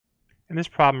In this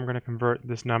problem, we're going to convert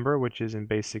this number, which is in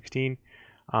base 16,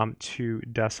 to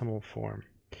decimal form.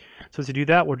 So to do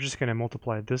that, we're just going to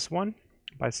multiply this one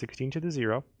by 16 to the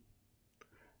 0,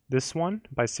 this one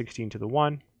by 16 to the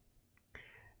 1,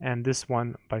 and this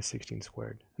one by 16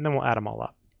 squared. And then we'll add them all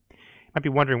up. You might be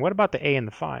wondering, what about the a and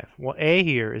the 5? Well, a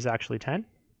here is actually 10,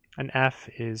 and f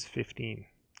is 15.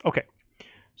 Okay,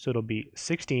 so it'll be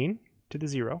 16 to the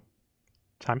 0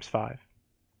 times 5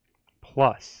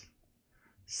 plus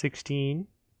 16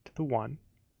 to the 1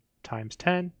 times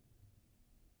 10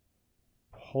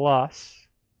 plus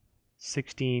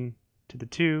 16 to the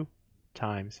 2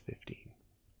 times 15.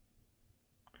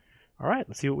 All right,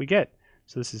 let's see what we get.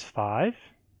 So this is 5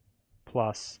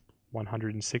 plus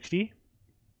 160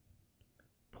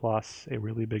 plus a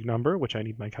really big number, which I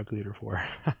need my calculator for.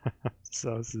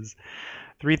 So this is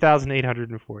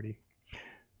 3,840.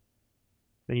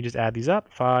 Then you just add these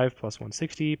up. 5 plus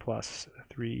 160 plus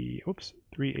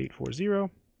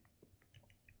 3840.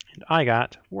 And I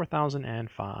got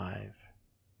 4,005.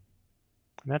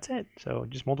 And that's it. So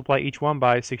just multiply each one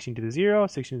by 16 to the 0,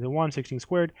 16 to the 1, 16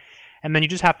 squared. And then you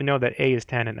just have to know that a is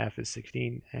 10 and f is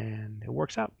 16, and it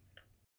works out.